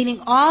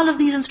 Meaning all of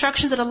these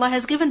instructions that Allah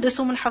has given, this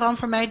woman haram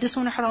for marriage, this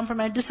woman haram for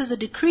marriage, this is a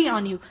decree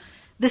on you.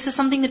 This is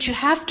something that you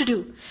have to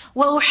do.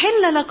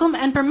 وَأُحِلَّ لَكُمْ,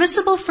 and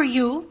permissible for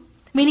you,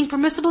 meaning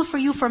permissible for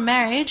you for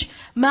marriage,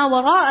 مَا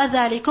وَرَاءَ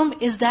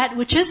ذَلِكُمْ, is that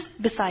which is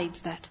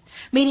besides that.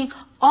 Meaning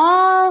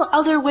all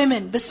other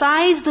women,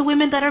 besides the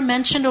women that are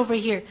mentioned over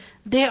here,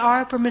 they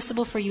are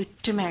permissible for you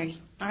to marry.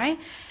 Alright?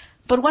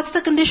 But what's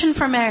the condition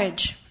for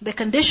marriage? The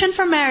condition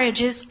for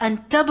marriage is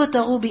أَن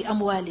تَبْتَغُوا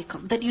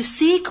بِأَمْوَالِكُمْ, that you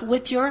seek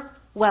with your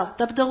wealth.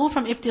 تَبْتَغُوا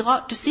from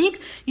ibtigha, to seek,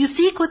 you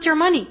seek with your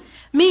money.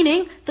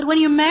 Meaning that when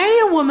you marry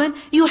a woman,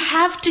 you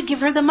have to give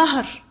her the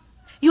mahr.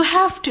 You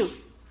have to.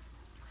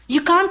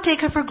 You can't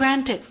take her for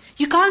granted.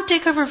 You can't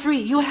take her for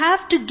free. You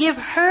have to give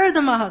her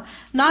the mahar.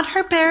 Not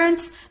her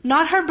parents,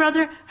 not her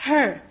brother,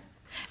 her.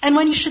 And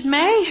when you should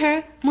marry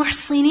her,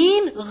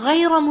 muhsineen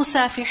ghayra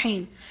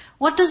musafihin.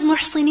 What does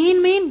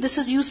muhsineen mean? This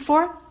is used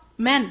for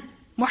men.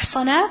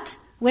 Muhsanat,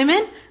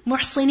 women.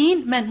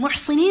 Muhsineen, men.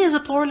 Muhsineen is a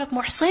plural of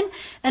muhsin.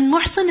 And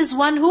muhsin is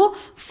one who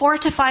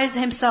fortifies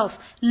himself,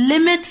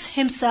 limits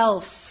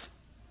himself.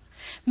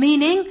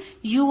 Meaning,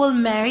 you will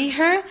marry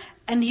her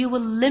and you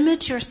will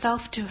limit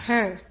yourself to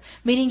her.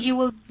 Meaning, you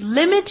will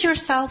limit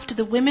yourself to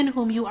the women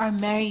whom you are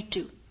married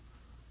to.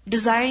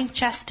 Desiring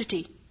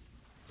chastity.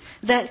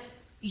 That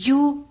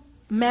you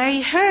marry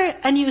her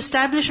and you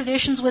establish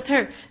relations with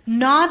her.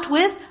 Not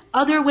with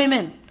other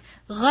women.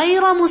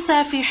 غَيْرَ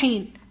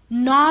مُسَافِحِينَ.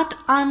 Not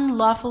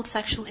unlawful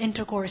sexual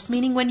intercourse.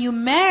 Meaning when you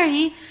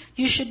marry,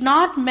 you should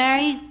not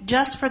marry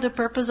just for the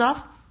purpose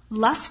of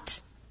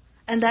lust.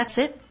 And that's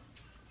it.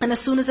 And as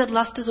soon as that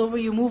lust is over,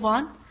 you move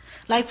on.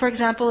 Like for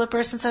example, a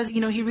person says,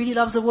 he really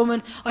loves a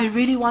woman, or he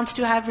really wants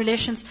to have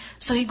relations.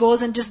 So he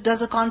goes and just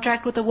does a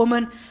contract with a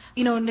woman,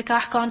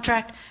 nikah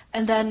contract,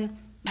 and then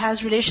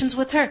has relations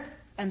with her.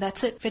 And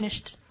that's it,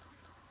 finished.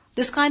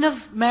 This kind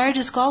of marriage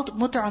is called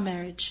mut'a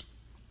marriage.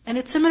 And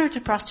it's similar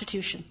to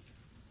prostitution.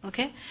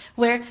 Okay?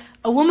 Where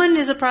a woman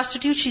is a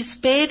prostitute, she's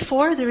paid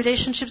for the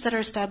relationships that are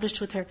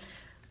established with her.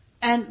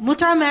 And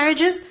mut'a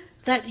marriage is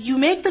that you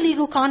make the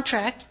legal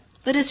contract,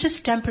 but it's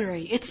just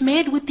temporary. It's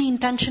made with the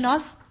intention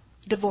of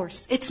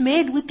divorce. It's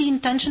made with the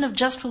intention of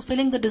just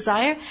fulfilling the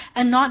desire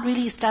and not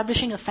really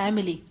establishing a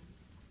family.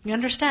 You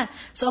understand?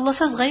 So Allah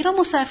says, غَيْرَ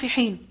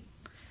مُسَافِحِينَ.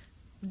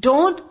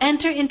 Don't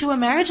enter into a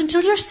marriage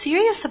until you're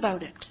serious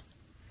about it.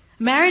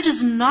 Marriage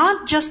is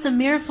not just the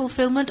mere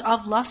fulfillment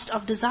of lust,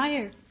 of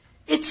desire.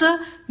 It's a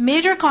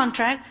major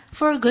contract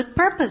for a good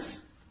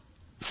purpose.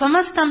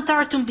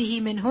 فَمَسْتَمْتَعْتُمْ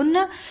بِهِ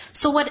مِنْهُنَّ.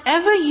 So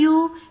whatever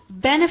you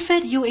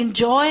benefit, you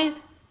enjoy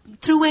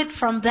through it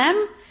from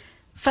them,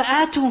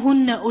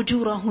 فَآتُوهُنَّ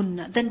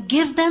أُجُورَهُنَّ. Then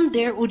give them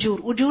their ujur.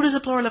 Ujur is a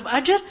plural of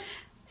ajr.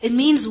 It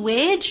means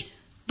wage,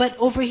 but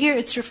over here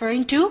it's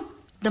referring to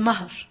the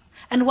mahar.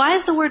 And why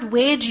is the word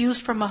wage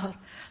used for mahar?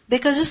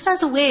 Because just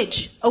as a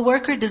wage, a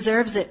worker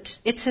deserves it.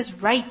 It's his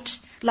right.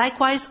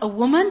 Likewise, a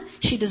woman,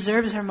 she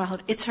deserves her mahar.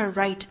 It's her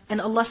right.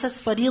 And Allah says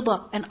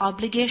fariḍa, an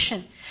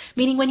obligation.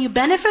 Meaning when you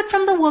benefit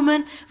from the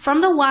woman,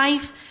 from the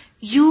wife,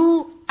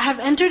 you have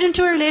entered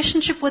into a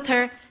relationship with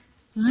her,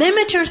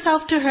 limit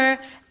yourself to her,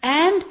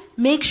 and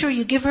make sure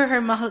you give her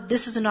mahar.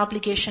 This is an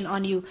obligation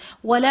on you.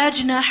 وَلَا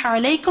جُنَاحَ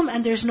عَلَيْكُمْ.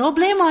 And there's no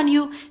blame on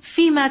you.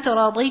 فِي مَا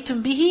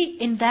تَرَاضَيْتُمْ بِهِ.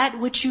 In that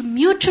which you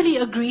mutually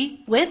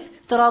agree with.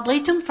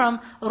 تَرَاضَيْتُمْ from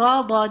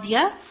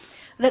رَاضَادِيَا.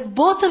 That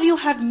both of you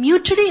have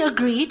mutually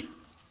agreed.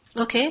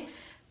 Okay?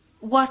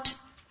 What?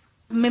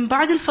 مِن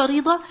بَعْدِ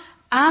الْفَرِيضَةِ.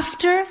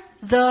 After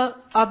the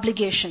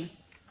obligation.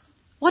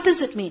 What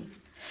does it mean?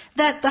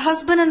 That the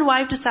husband and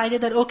wife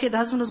decided that, okay, the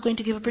husband was going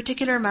to give a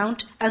particular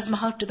amount as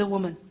mahar to the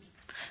woman.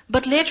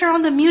 But later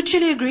on they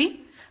mutually agree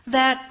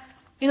that,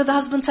 the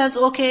husband says,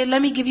 okay,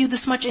 let me give you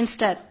this much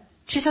instead.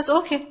 She says,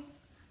 okay.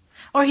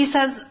 Or he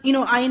says,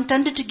 I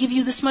intended to give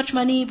you this much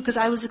money because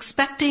I was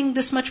expecting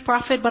this much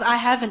profit, but I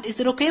haven't. Is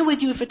it okay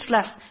with you if it's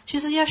less? She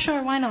says, yeah,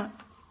 sure, why not?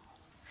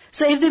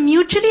 So if they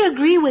mutually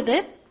agree with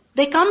it,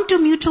 they come to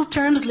mutual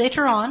terms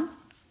later on,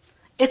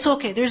 it's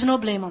okay, there's no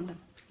blame on them.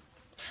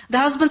 The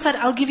husband said,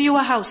 I'll give you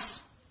a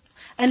house.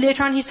 And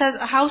later on he says,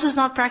 a house is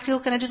not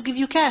practical, can I just give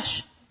you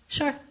cash?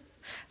 Sure.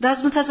 The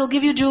husband says, I'll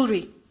give you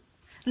jewelry.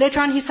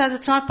 Later on he says,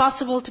 it's not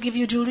possible to give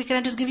you jewelry, can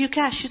I just give you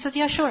cash? She says,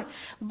 yeah, sure.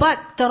 But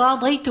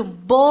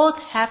تَرَاضَيْتُمْ,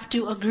 both have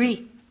to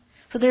agree.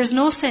 So there's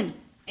no sin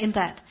in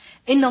that.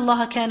 إِنَّ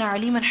اللَّهَ كَانَ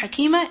عَلِيمًا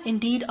حَكِيمًا.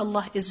 Indeed,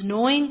 Allah is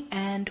knowing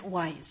and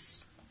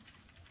wise.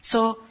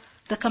 So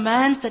the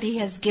commands that He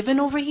has given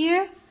over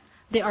here,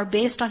 they are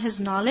based on His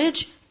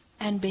knowledge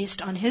and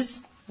based on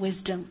His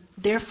wisdom.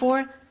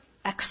 Therefore,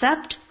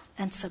 accept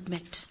and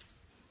submit.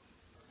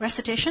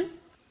 Recitation.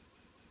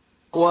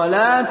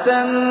 وَلَا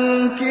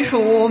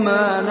تَنْكِحُوا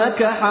مَا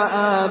نَكَحَ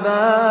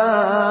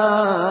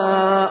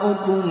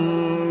آبَاؤُكُمْ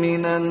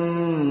مِنَ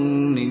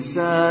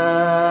النِّسَاءِ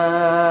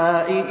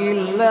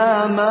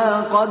إِلَّا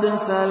مَا قَدْ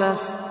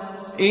سَلَفَ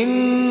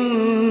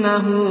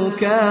إِنَّهُ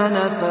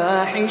كَانَ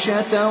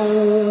فَاحِشَةً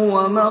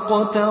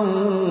وَمَقْتًا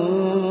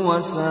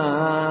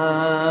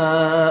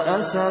وَسَاءَ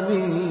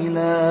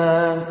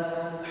سَبِيلًا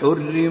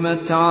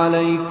حُرِّمَتْ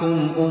عَلَيْكُمْ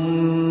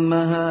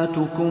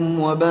أُمَّهَاتُكُمْ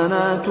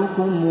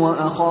وَبَنَاتُكُمْ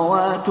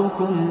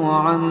وَأَخَوَاتُكُمْ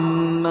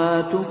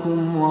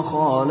وَعَمَّاتُكُمْ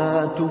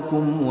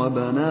وَخَالَاتُكُمْ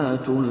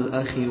وَبَنَاتُ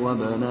الْأَخِ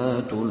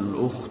وَبَنَاتُ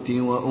الْأُخْتِ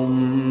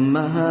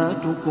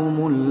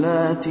وَأُمَّهَاتُكُمُ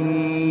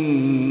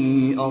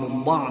اللَّاتِي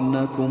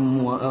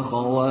أَرْضَعْنَكُمْ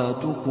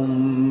وَأَخَوَاتُكُمْ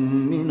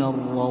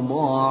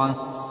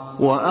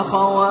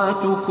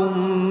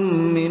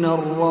مِنَ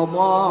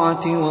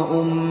الرَّضَاعَةِ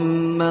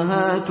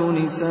وَأُمَّهَاتُ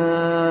نِسَائِكُمْ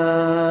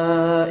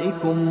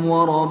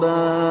وَرَبَائِبُكُمُ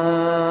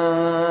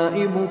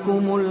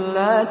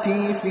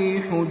اللَّاتِي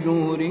فِي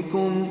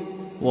حُجُورِكُمْ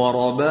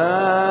وربائبكم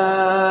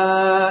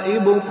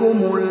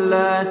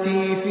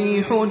اللاتي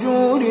في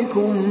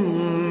حجوركم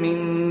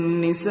من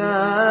نسائكم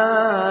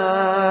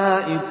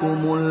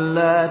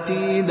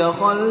اللاتي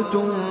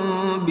دخلتم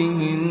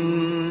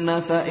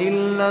بهن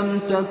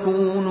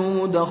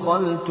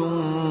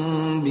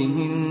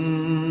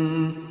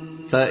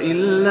فإن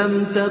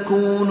لم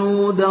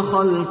تكونوا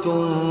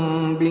دخلتم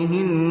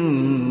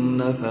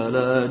بهن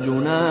فلا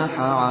جناح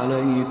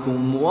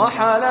عليكم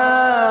وحلائل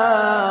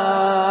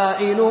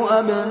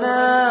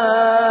أبنائكم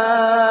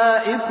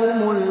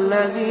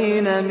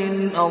الذين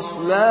من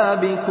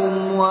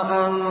أصلابكم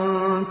وأن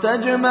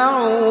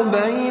تجمعوا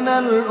بين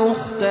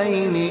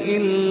الأختين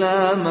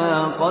إلا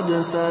ما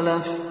قد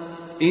سلف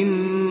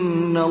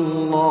إن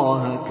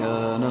الله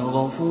كان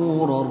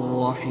غفورا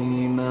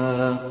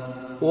رحيما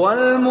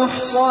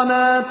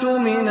والمحصنات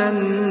من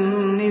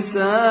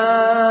النساء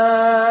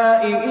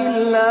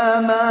إلا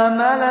ما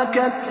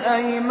ملكت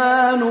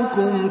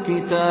أيمانكم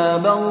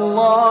كتاب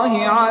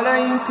الله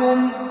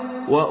عليكم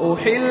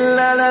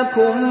وأحل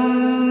لكم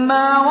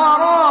ما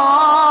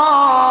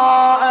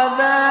وراء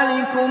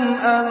ذلكم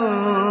أن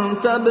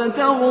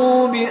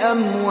تبتغوا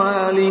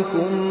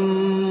بأموالكم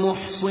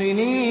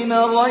محصنين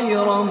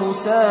غير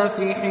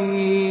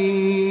مسافحين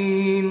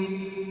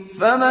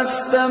فما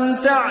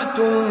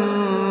استمتعتم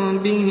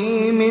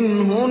به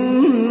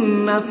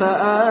منهن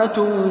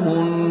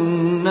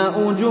فآتوهن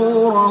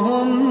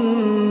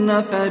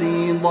أجورهن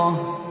فريضة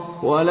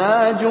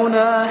ولا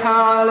جناح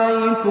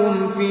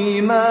عليكم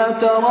فيما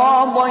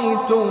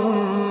تراضيتم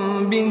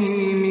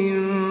به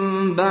من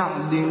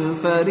بعد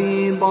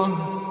الفريضة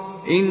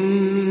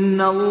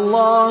إن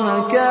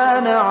الله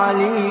كان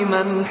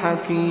عليما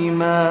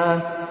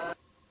حكيما.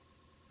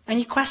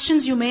 Any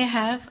questions you may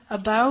have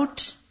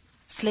about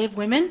slave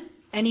women?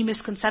 Any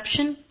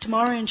misconception?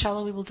 Tomorrow,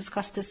 inshallah, we will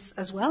discuss this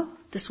as well.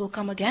 This will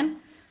come again.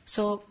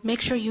 So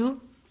make sure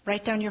you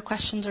write down your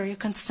questions or your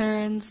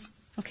concerns,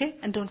 okay?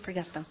 And don't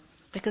forget them.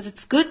 Because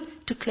it's good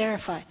to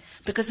clarify.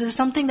 Because this is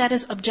something that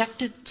is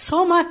objected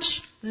so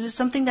much. This is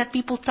something that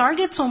people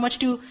target so much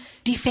to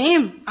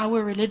defame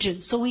our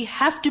religion. So we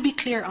have to be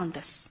clear on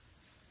this.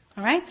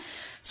 Alright?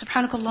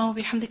 Subhanakallah wa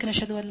bihamdika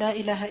nashhadu an la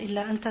ilaha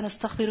illa anta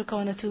nastaghfiruka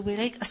wa natubu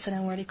ilayk.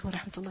 Assalamu alaikum wa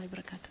rahmatullahi wa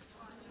barakatuh.